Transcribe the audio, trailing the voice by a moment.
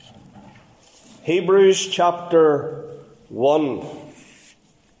Hebrews chapter 1.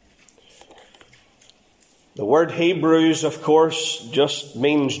 The word Hebrews, of course, just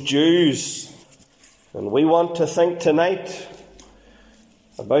means Jews. And we want to think tonight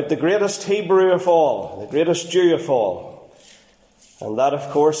about the greatest Hebrew of all, the greatest Jew of all. And that, of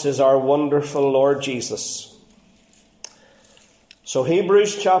course, is our wonderful Lord Jesus. So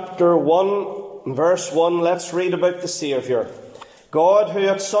Hebrews chapter 1, verse 1, let's read about the Saviour. God, who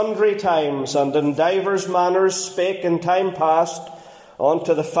at sundry times and in divers manners spake in time past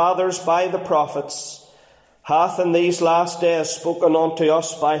unto the fathers by the prophets, hath in these last days spoken unto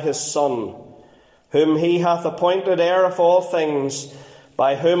us by his Son, whom he hath appointed heir of all things,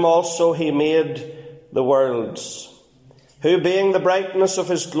 by whom also he made the worlds, who being the brightness of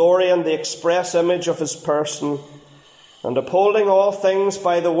his glory and the express image of his person, and upholding all things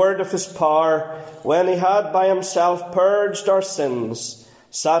by the word of his power, when he had by himself purged our sins,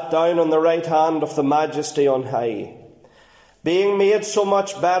 sat down on the right hand of the Majesty on high, being made so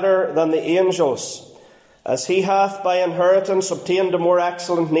much better than the angels, as he hath by inheritance obtained a more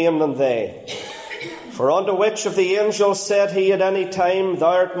excellent name than they. For unto which of the angels said he at any time,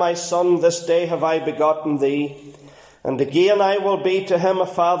 Thou art my Son, this day have I begotten thee. And again I will be to him a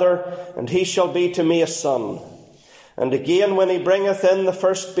father, and he shall be to me a son. And again, when he bringeth in the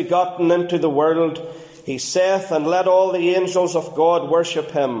first begotten into the world, he saith, And let all the angels of God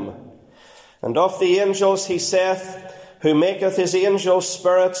worship him. And of the angels he saith, Who maketh his angels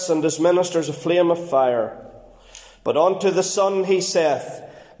spirits, and his ministers a flame of fire. But unto the Son he saith,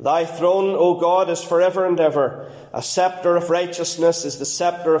 Thy throne, O God, is for ever and ever. A sceptre of righteousness is the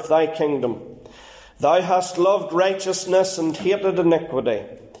sceptre of thy kingdom. Thou hast loved righteousness and hated iniquity.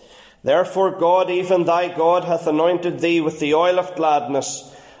 Therefore God, even thy God, hath anointed thee with the oil of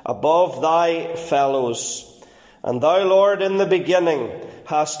gladness above thy fellows. And thou, Lord, in the beginning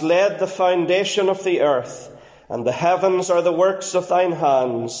hast laid the foundation of the earth, and the heavens are the works of thine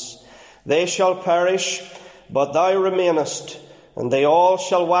hands. They shall perish, but thou remainest, and they all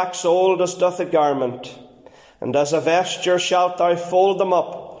shall wax old as doth a garment. And as a vesture shalt thou fold them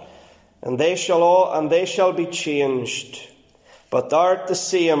up, and they shall be changed. But thou art the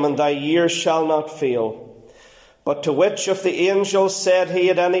same, and thy years shall not fail. But to which of the angels said he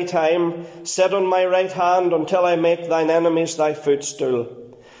at any time, Sit on my right hand until I make thine enemies thy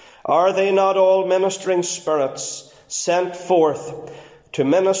footstool? Are they not all ministering spirits sent forth to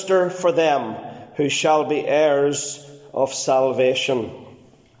minister for them who shall be heirs of salvation?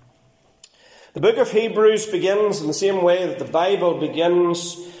 The book of Hebrews begins in the same way that the Bible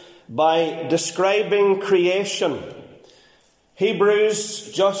begins, by describing creation.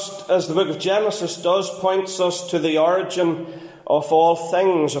 Hebrews, just as the book of Genesis does, points us to the origin of all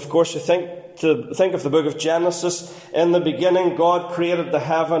things. Of course, you think of the book of Genesis. In the beginning, God created the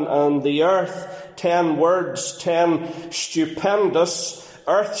heaven and the earth. 10 words, 10 stupendous,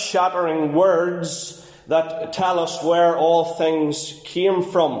 earth-shattering words that tell us where all things came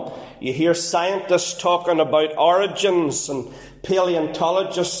from. You hear scientists talking about origins and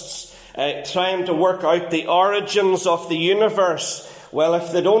paleontologists trying to work out the origins of the universe. Well,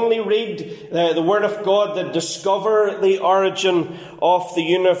 if they'd only read the Word of God, they'd discover the origin of the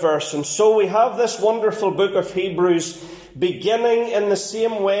universe. And so we have this wonderful book of Hebrews beginning in the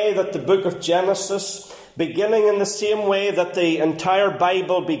same way that the book of Genesis, beginning in the same way that the entire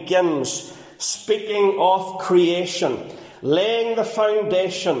Bible begins, speaking of creation, laying the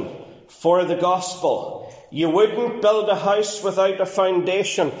foundation for the gospel. You wouldn't build a house without a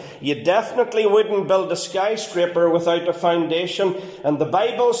foundation. You definitely wouldn't build a skyscraper without a foundation. And the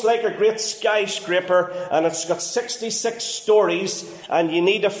Bible's like a great skyscraper, and it's got 66 stories, and you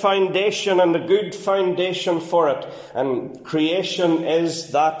need a foundation, and a good foundation for it. And creation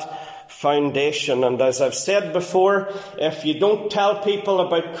is that foundation. And as I've said before, if you don't tell people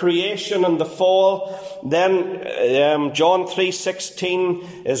about creation and the fall, then John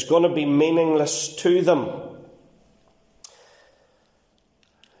 3:16 is going to be meaningless to them.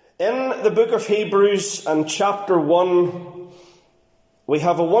 In the book of Hebrews and chapter 1, we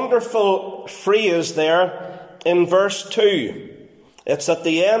have a wonderful phrase there in verse 2. It's at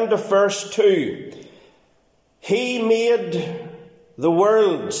the end of verse 2. He made the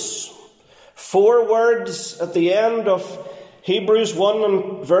worlds. 4 words at the end of Hebrews 1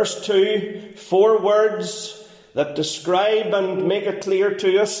 and verse 2. 4 words that describe and make it clear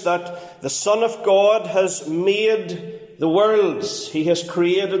to us that the Son of God has made the worlds. He has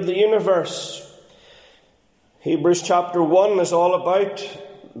created the universe. Hebrews chapter 1 is all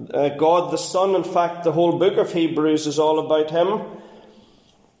about God the Son. In fact, the whole book of Hebrews is all about him.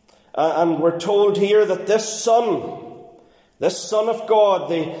 And we're told here that this Son, This Son of God,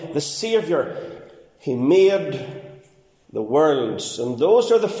 the Saviour, he made the worlds. And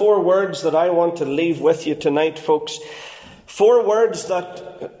those are the 4 words that I want to leave with you tonight, folks. 4 words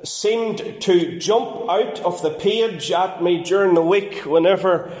that seemed to jump out of the page at me during the week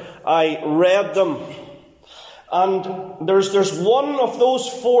whenever I read them. And there's one of those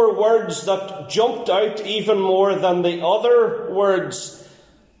 4 words that jumped out even more than the other words.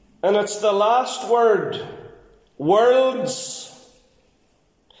 And it's the last word, worlds.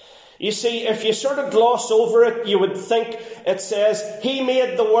 You see, if you sort of gloss over it, you would think it says, he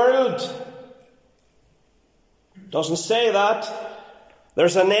made the world. Doesn't say that.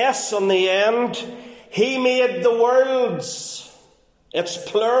 There's an S on the end. He made the worlds. It's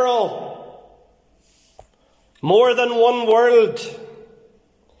plural. More than one world.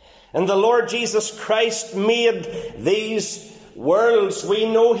 And the Lord Jesus Christ made these worlds.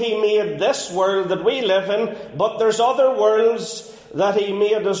 We know he made this world that we live in, but there's other worlds that he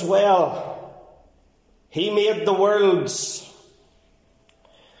made as well. He made the worlds.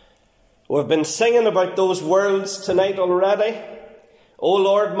 We've been singing about those worlds tonight already. O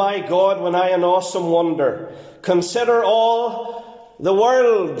Lord my God, when I in awesome wonder consider all the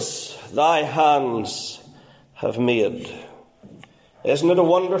worlds thy hands have made. Isn't it a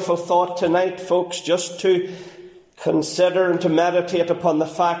wonderful thought tonight, folks, just to consider and to meditate upon the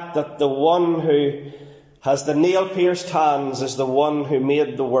fact that the one who has the nail-pierced hands is the one who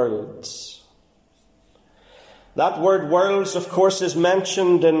made the worlds. That word worlds, of course, is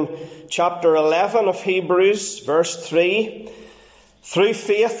mentioned in chapter 11 of Hebrews, verse 3. Through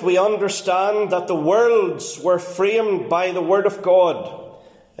faith we understand that the worlds were framed by the word of God.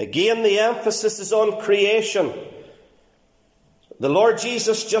 Again, the emphasis is on creation. The Lord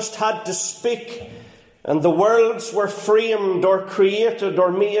Jesus just had to speak, and the worlds were framed or created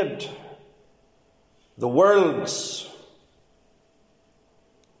or made. The worlds.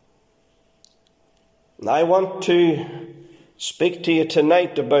 And I want to speak to you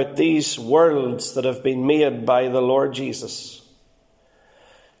tonight about these worlds that have been made by the Lord Jesus.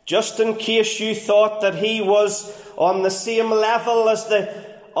 Just in case you thought that he was on the same level as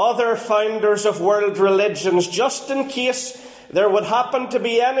the other founders of world religions, just in case there would happen to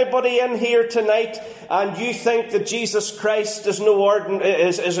be anybody in here tonight and you think that Jesus Christ is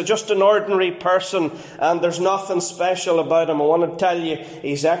just an ordinary person and there's nothing special about him, I want to tell you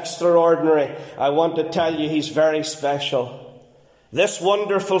he's extraordinary. I want to tell you he's very special. This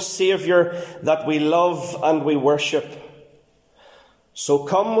wonderful Saviour that we love and we worship. So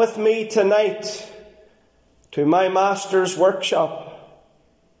come with me tonight to my Master's workshop.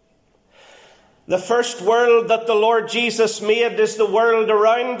 The first world that the Lord Jesus made is the world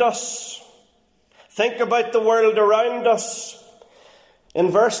around us. Think about the world around us. In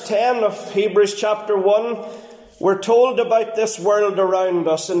verse 10 of Hebrews chapter 1, we're told about this world around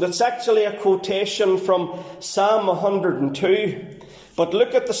us, and it's actually a quotation from Psalm 102. But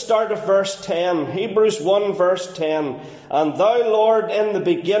look at the start of verse 10, Hebrews 1 verse 10. And thou, Lord, in the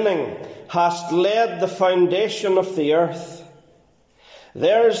beginning hast laid the foundation of the earth.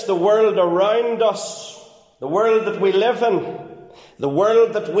 There's the world around us, the world that we live in, the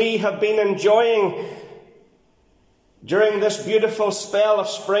world that we have been enjoying during this beautiful spell of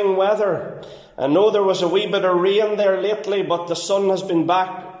spring weather. I know there was a wee bit of rain there lately, but the sun has been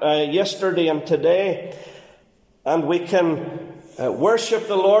back yesterday and today. And we can worship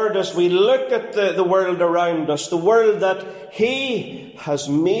the Lord as we look at the world around us, the world that he has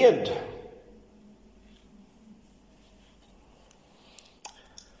made.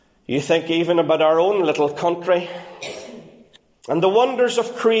 You think even about our own little country and the wonders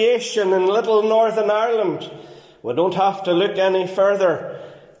of creation in little Northern Ireland. We don't have to look any further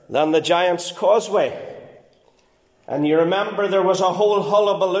than the Giant's Causeway. And you remember there was a whole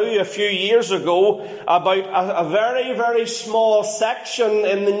hullabaloo a few years ago about a very, very small section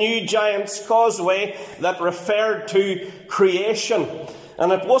in the new Giant's Causeway that referred to creation.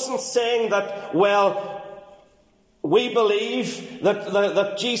 And it wasn't saying that, well, we believe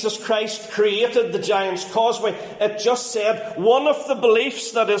that Jesus Christ created the Giant's Causeway. It just said one of the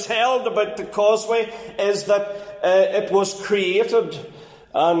beliefs that is held about the causeway is that it was created.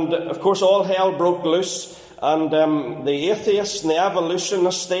 And of course all hell broke loose. And the atheists and the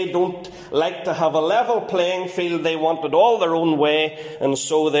evolutionists, they don't like to have a level playing field. They wanted all their own way. And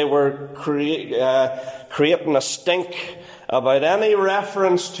so they were creating a stink about any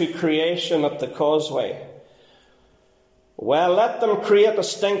reference to creation at the causeway. Well, let them create a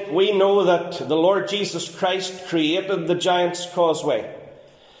stink. We know that the Lord Jesus Christ created the Giant's Causeway.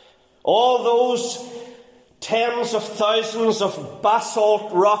 All those tens of thousands of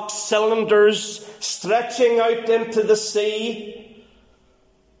basalt rock cylinders stretching out into the sea.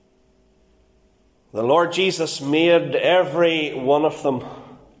 The Lord Jesus made every one of them.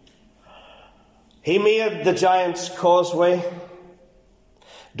 He made the Giant's Causeway.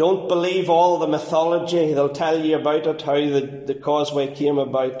 Don't believe all the mythology. They'll tell you about it, how the causeway came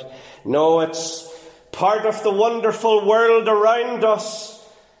about. No, it's part of the wonderful world around us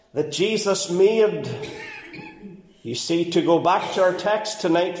that Jesus made. You see, to go back to our text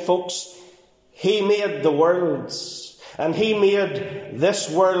tonight, folks, He made the worlds. And He made this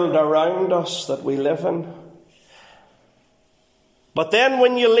world around us that we live in. But then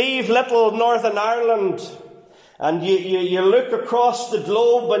when you leave little Northern Ireland and you look across the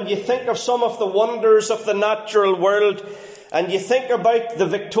globe and you think of some of the wonders of the natural world, and you think about the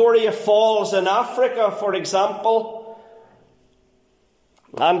Victoria Falls in Africa, for example.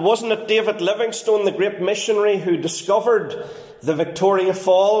 And wasn't it David Livingstone, the great missionary, who discovered the Victoria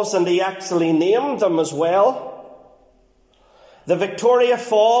Falls, and he actually named them as well? The Victoria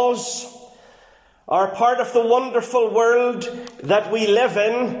Falls are part of the wonderful world that we live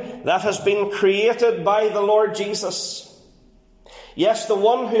in, that has been created by the Lord Jesus. Yes, the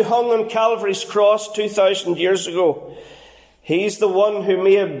one who hung on Calvary's cross 2,000 years ago, He's the one who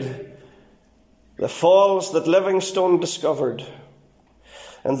made the falls that Livingstone discovered.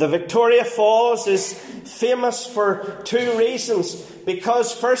 And the Victoria Falls is famous for two reasons.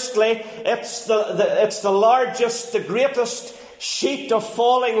 Because firstly, it's the largest, the greatest sheet of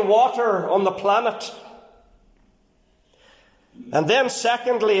falling water on the planet. And then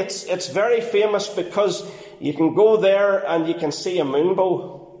secondly, it's very famous because you can go there and you can see a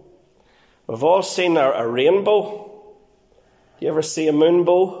moonbow. We've all seen a rainbow. You ever see a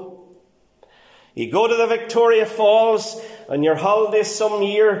moonbow? You go to the Victoria Falls on your holidays some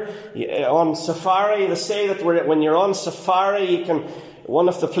year on safari. They say that when you're on safari, one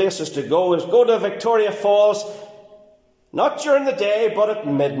of the places to go is go to Victoria Falls, not during the day, but at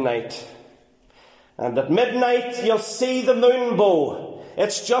midnight. And at midnight, you'll see the moonbow.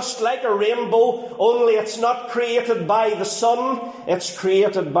 It's just like a rainbow, only it's not created by the sun, it's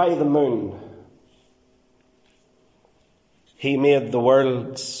created by the moon. He made the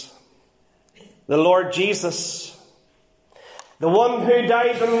worlds. The Lord Jesus, the one who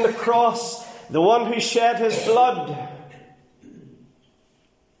died on the cross, the one who shed His blood,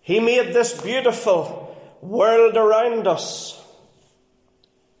 He made this beautiful world around us.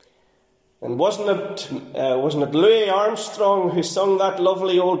 And wasn't it Louis Armstrong who sung that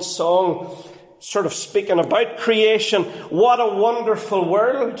lovely old song, sort of speaking about creation? What a wonderful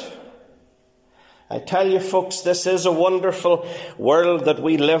world! I tell you, folks, this is a wonderful world that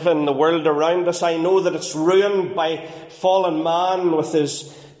we live in, the world around us. I know that it's ruined by fallen man with his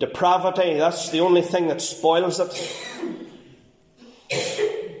depravity. That's the only thing that spoils it.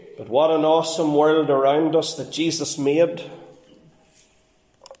 But what an awesome world around us that Jesus made.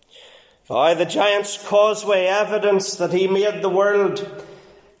 The Giant's Causeway, evidence that He made the world.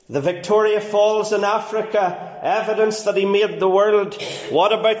 The Victoria Falls in Africa, evidence that He made the world.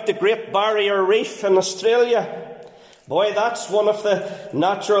 What about the Great Barrier Reef in Australia? Boy, that's one of the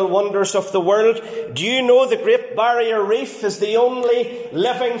natural wonders of the world. Do you know the Great Barrier Reef is the only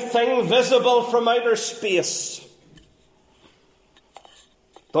living thing visible from outer space?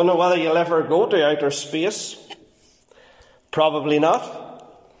 Don't know whether you'll ever go to outer space. Probably not.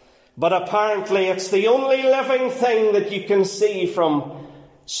 But apparently it's the only living thing that you can see from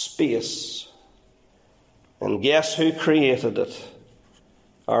space. And guess who created it?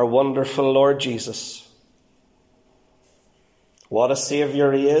 Our wonderful Lord Jesus. What a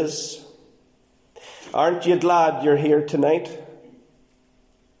Saviour He is. Aren't you glad you're here tonight?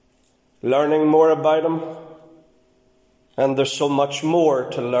 Learning more about Him. And there's so much more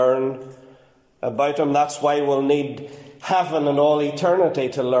to learn about Him. That's why we'll need heaven and all eternity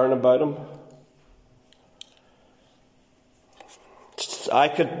to learn about Him. I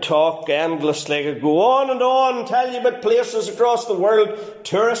could talk endlessly. I could go on and tell you about places across the world,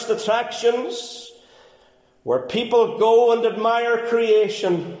 tourist attractions, where people go and admire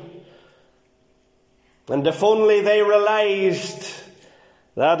creation. And if only they realized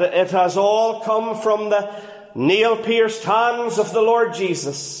that it has all come from the nail-pierced hands of the Lord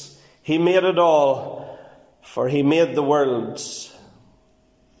Jesus. He made it all, for He made the worlds.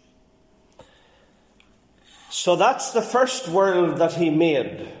 So that's the first world that He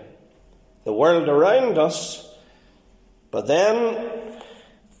made, the world around us. But then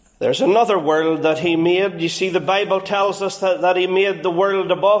there's another world that He made. You see, the Bible tells us that He made the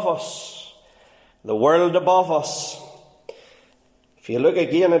world above us. The world above us. If you look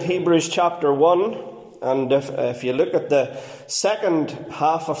again at Hebrews chapter 1, And if you look at the second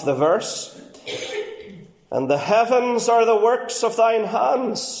half of the verse, and the heavens are the works of thine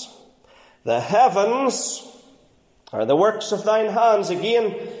hands. The heavens are the works of thine hands.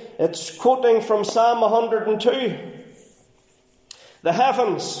 Again, it's quoting from Psalm 102. The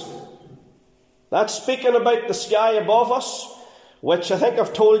heavens. That's speaking about the sky above us, which I think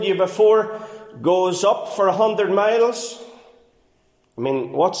I've told you before, goes up for 100 miles. I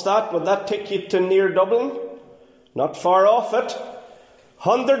mean, what's that? Would that take you to near Dublin? Not far off it.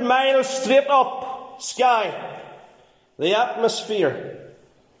 100 miles straight up. Sky, the atmosphere.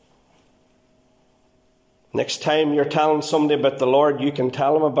 Next time you're telling somebody about the Lord, you can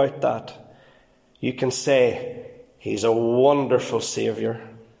tell them about that. You can say, He's a wonderful Saviour,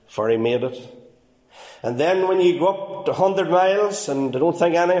 for He made it. And then when you go up to 100 miles, and I don't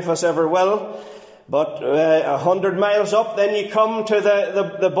think any of us ever will, but 100 miles up, then you come to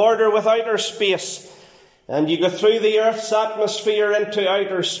the border with outer space. And you go through the earth's atmosphere into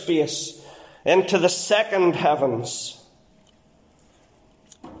outer space, into the second heavens.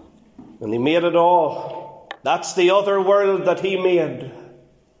 And He made it all. That's the other world that He made.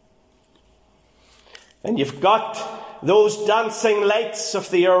 And you've got those dancing lights of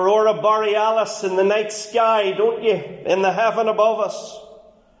the aurora borealis in the night sky, don't you? In the heaven above us.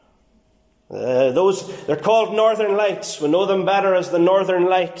 They're called northern lights. We know them better as the northern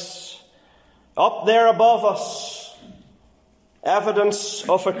lights. Up there above us. Evidence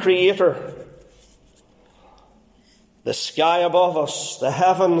of a Creator. The sky above us, the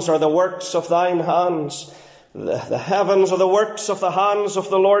heavens are the works of thine hands. The heavens are the works of the hands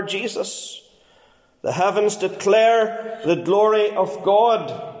of the Lord Jesus. The heavens declare the glory of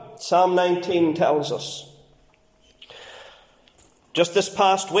God, Psalm 19 tells us. Just this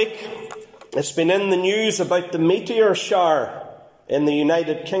past week, it's been in the news about the meteor shower in the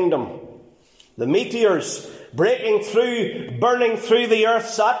United Kingdom. The meteors breaking through, burning through the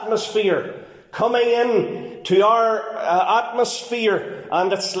earth's atmosphere, coming in to our atmosphere,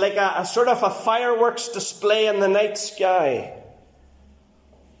 and it's like a sort of a fireworks display in the night sky.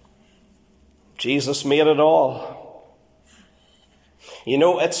 Jesus made it all. You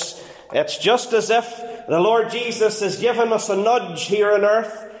know, it's just as if the Lord Jesus has given us a nudge here on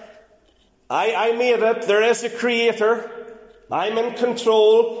earth. I made it. There is a Creator. I'm in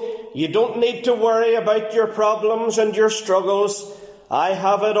control. You don't need to worry about your problems and your struggles. I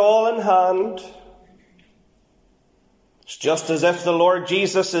have it all in hand. It's just as if the Lord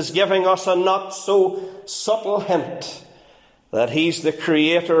Jesus is giving us a not so subtle hint that He's the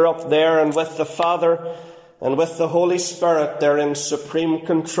Creator up there, and with the Father and with the Holy Spirit, they're in supreme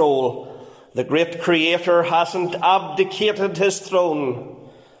control. The great Creator hasn't abdicated His throne,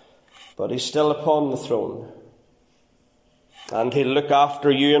 but He's still upon the throne. And He'll look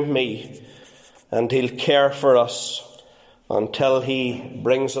after you and me, and He'll care for us until He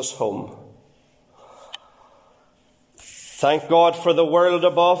brings us home. Thank God for the world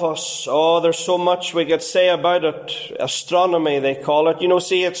above us. Oh, there's so much we could say about it. Astronomy, they call it. You know,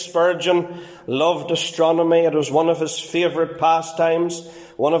 C.H. Spurgeon loved astronomy. It was one of his favourite pastimes.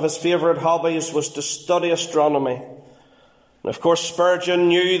 One of his favourite hobbies was to study astronomy. And of course, Spurgeon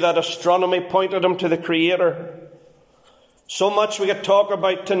knew that astronomy pointed him to the Creator. So much we could talk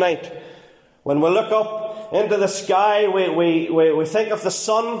about tonight. When we look up into the sky, we think of the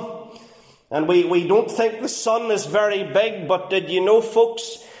sun. And we don't think the sun is very big, but did you know,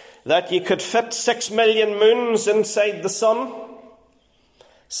 folks, that you could fit 6 million moons inside the sun?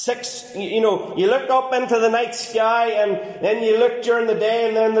 You look up into the night sky, and then you look during the day,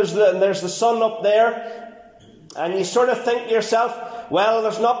 and then there's the sun up there, and you sort of think to yourself, well,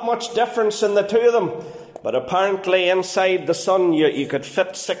 there's not much difference in the two of them. But apparently inside the sun you could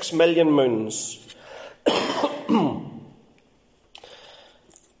fit 6 million moons.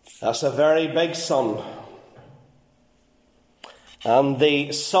 That's a very big sun. And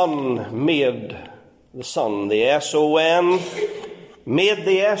the sun made the sun. The S-O-N made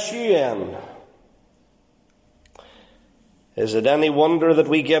the S-U-N. Is it any wonder that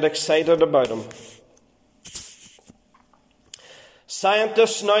we get excited about him?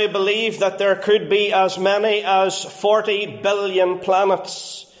 Scientists now believe that there could be as many as 40 billion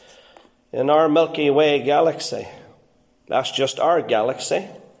planets in our Milky Way galaxy. That's just our galaxy.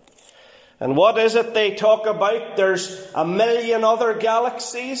 And what is it they talk about? There's 1 million other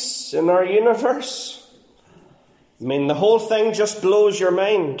galaxies in our universe. I mean, the whole thing just blows your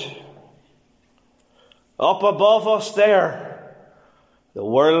mind. Up above us there, the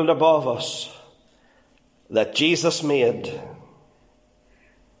world above us that Jesus made.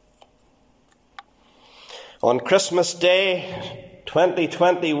 On Christmas Day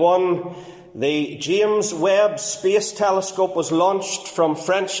 2021, the James Webb Space Telescope was launched from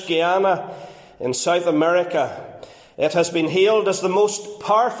French Guiana in South America. It has been hailed as the most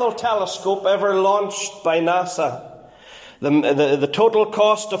powerful telescope ever launched by NASA. The total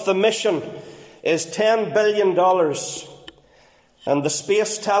cost of the mission is $10 billion. And the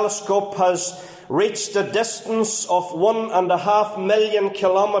space telescope has reached a distance of 1.5 million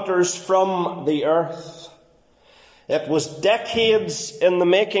kilometres from the Earth. It was decades in the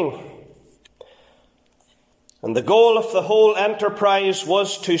making. And the goal of the whole enterprise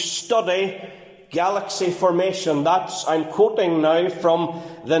was to study galaxy formation. I'm quoting now from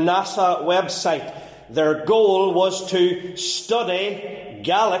the NASA website. Their goal was to study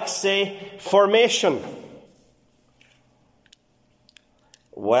galaxy formation.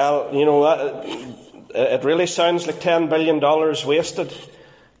 Well, it really sounds like $10 billion wasted.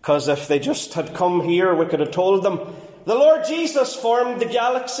 Because if they just had come here, we could have told them, the Lord Jesus formed the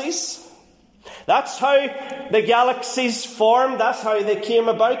galaxies. That's how the galaxies formed. That's how they came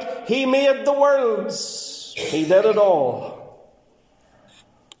about. He made the worlds. He did it all.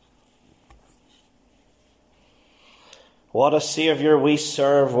 What a Saviour we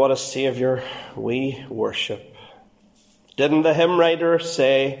serve. What a Saviour we worship. Didn't the hymn writer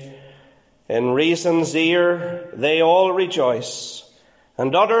say, in reason's ear they all rejoice,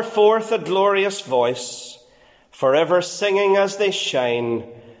 and utter forth a glorious voice, forever singing as they shine,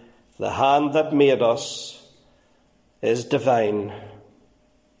 the hand that made us is divine.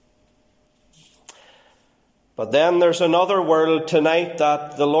 But then there's another world tonight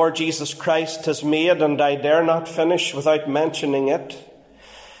that the Lord Jesus Christ has made, and I dare not finish without mentioning it,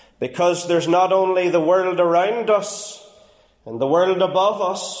 because there's not only the world around us and the world above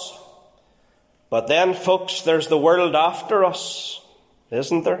us, but then, folks, there's the world after us,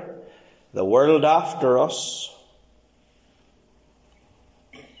 isn't there? The world after us.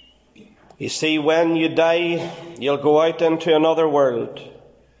 You see, when you die, you'll go out into another world.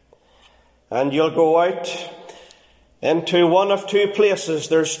 And you'll go out into one of two places.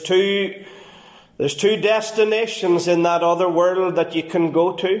 There's two destinations in that other world that you can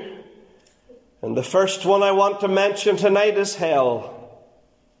go to. And the first one I want to mention tonight is hell.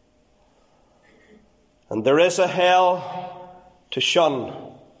 And there is a hell to shun.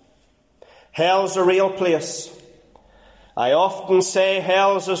 Hell's a real place. I often say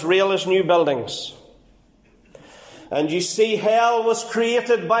hell's as real as new buildings. And you see, hell was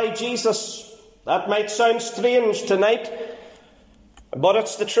created by Jesus. That might sound strange tonight, but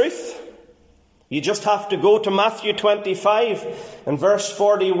it's the truth. You just have to go to Matthew 25 and verse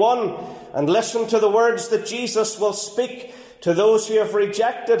 41 and listen to the words that Jesus will speak to those who have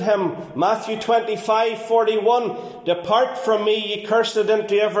rejected him. Matthew 25:41, depart from me, ye cursed,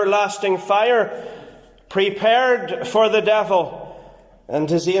 into everlasting fire, prepared for the devil and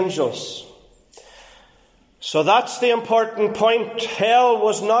his angels. So that's the important point. Hell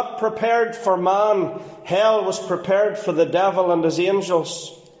was not prepared for man. Hell was prepared for the devil and his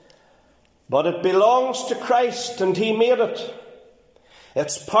angels. But it belongs to Christ, and he made it.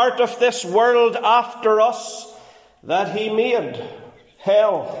 It's part of this world after us that he made.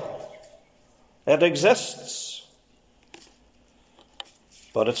 Hell. It exists.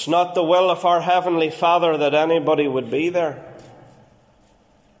 But it's not the will of our Heavenly Father that anybody would be there.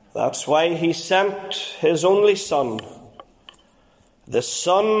 That's why he sent his only Son. The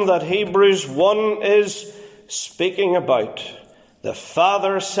Son that Hebrews 1 is speaking about. The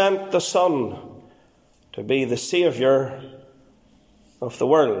Father sent the Son to be the Saviour of the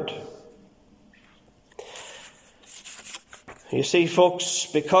world. You see, folks,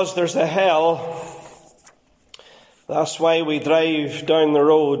 because there's a hell, that's why we drive down the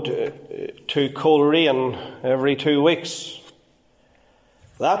road to Coleraine every 2 weeks.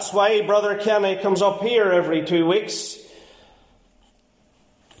 That's why Brother Kenny comes up here every 2 weeks.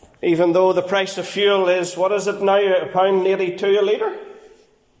 Even though the price of fuel is, what is it now, £1.82 a litre?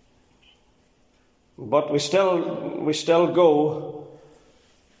 But we still go,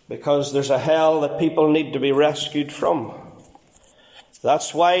 because there's a hell that people need to be rescued from.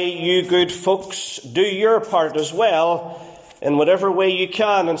 That's why you good folks do your part as well, in whatever way you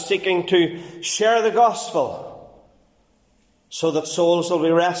can, in seeking to share the gospel, so that souls will be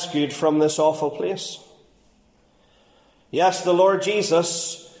rescued from this awful place. Yes, the Lord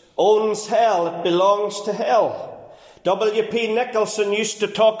Jesus owns hell. It belongs to hell. W.P. Nicholson used to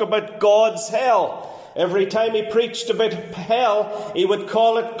talk about God's hell. Every time he preached about hell, he would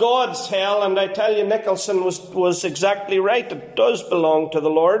call it God's hell. And I tell you, Nicholson was exactly right. It does belong to the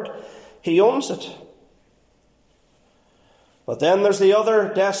Lord. He owns it. But then there's the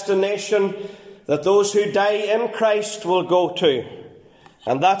other destination that those who die in Christ will go to.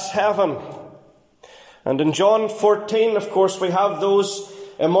 And that's heaven. And in John 14, of course, we have those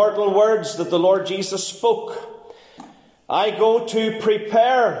immortal words that the Lord Jesus spoke. I go to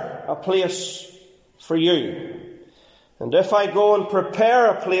prepare a place for you. And if I go and prepare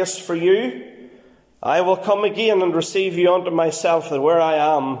a place for you, I will come again and receive you unto myself, that where I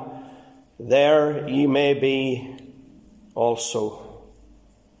am, there ye may be also.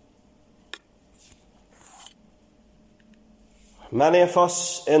 Many of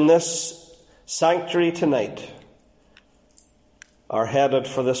us in this sanctuary tonight are headed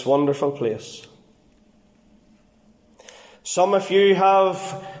for this wonderful place. Some of you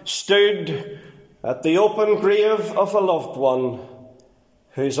have stood at the open grave of a loved one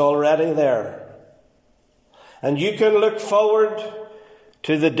who's already there. And you can look forward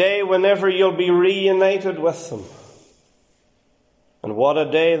to the day whenever you'll be reunited with them. And what a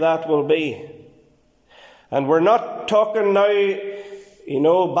day that will be. And we're not talking now,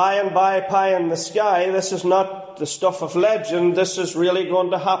 by and by pie in the sky. This is not the stuff of legend. This is really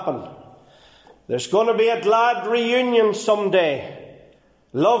going to happen. There's going to be a glad reunion someday.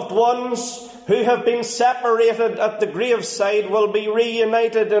 Loved ones who have been separated at the graveside will be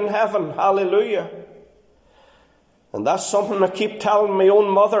reunited in heaven. Hallelujah. And that's something I keep telling my own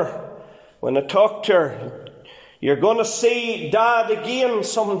mother when I talk to her. You're going to see Dad again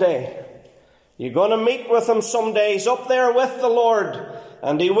someday. You're going to meet with him someday. He's up there with the Lord.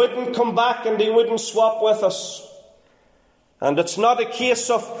 And he wouldn't come back and he wouldn't swap with us. And it's not a case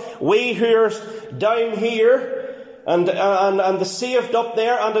of we who are down here and the saved up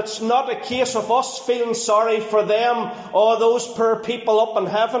there. And it's not a case of us feeling sorry for them or those poor people up in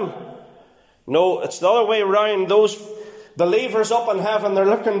heaven. No, it's the other way around. Those believers up in heaven, they're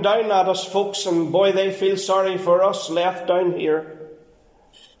looking down at us, folks, and boy, they feel sorry for us left down here.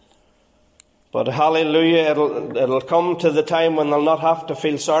 But hallelujah, it'll come to the time when they'll not have to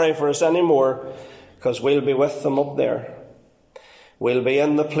feel sorry for us anymore, because we'll be with them up there. We'll be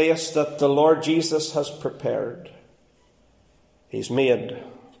in the place that the Lord Jesus has prepared. He's made.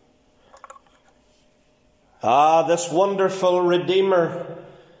 This wonderful Redeemer.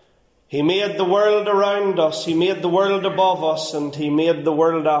 He made the world around us. He made the world above us. And He made the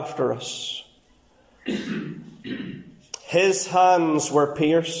world after us. His hands were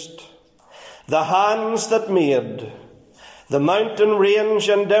pierced. The hands that made the mountain range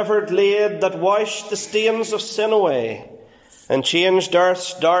endeavoured laid, that washed the stains of sin away and changed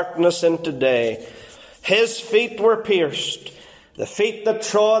earth's darkness into day. His feet were pierced, the feet that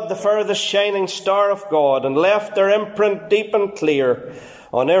trod the furthest shining star of God, and left their imprint deep and clear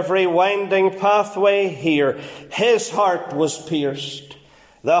on every winding pathway here. His heart was pierced,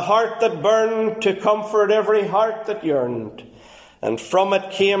 the heart that burned to comfort every heart that yearned. And from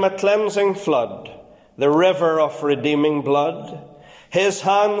it came a cleansing flood, the river of redeeming blood. His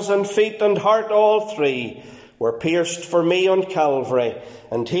hands and feet and heart, all three, were pierced for me on Calvary.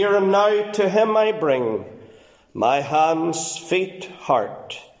 And here and now to Him I bring my hands, feet,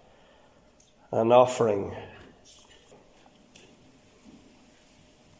 heart, an offering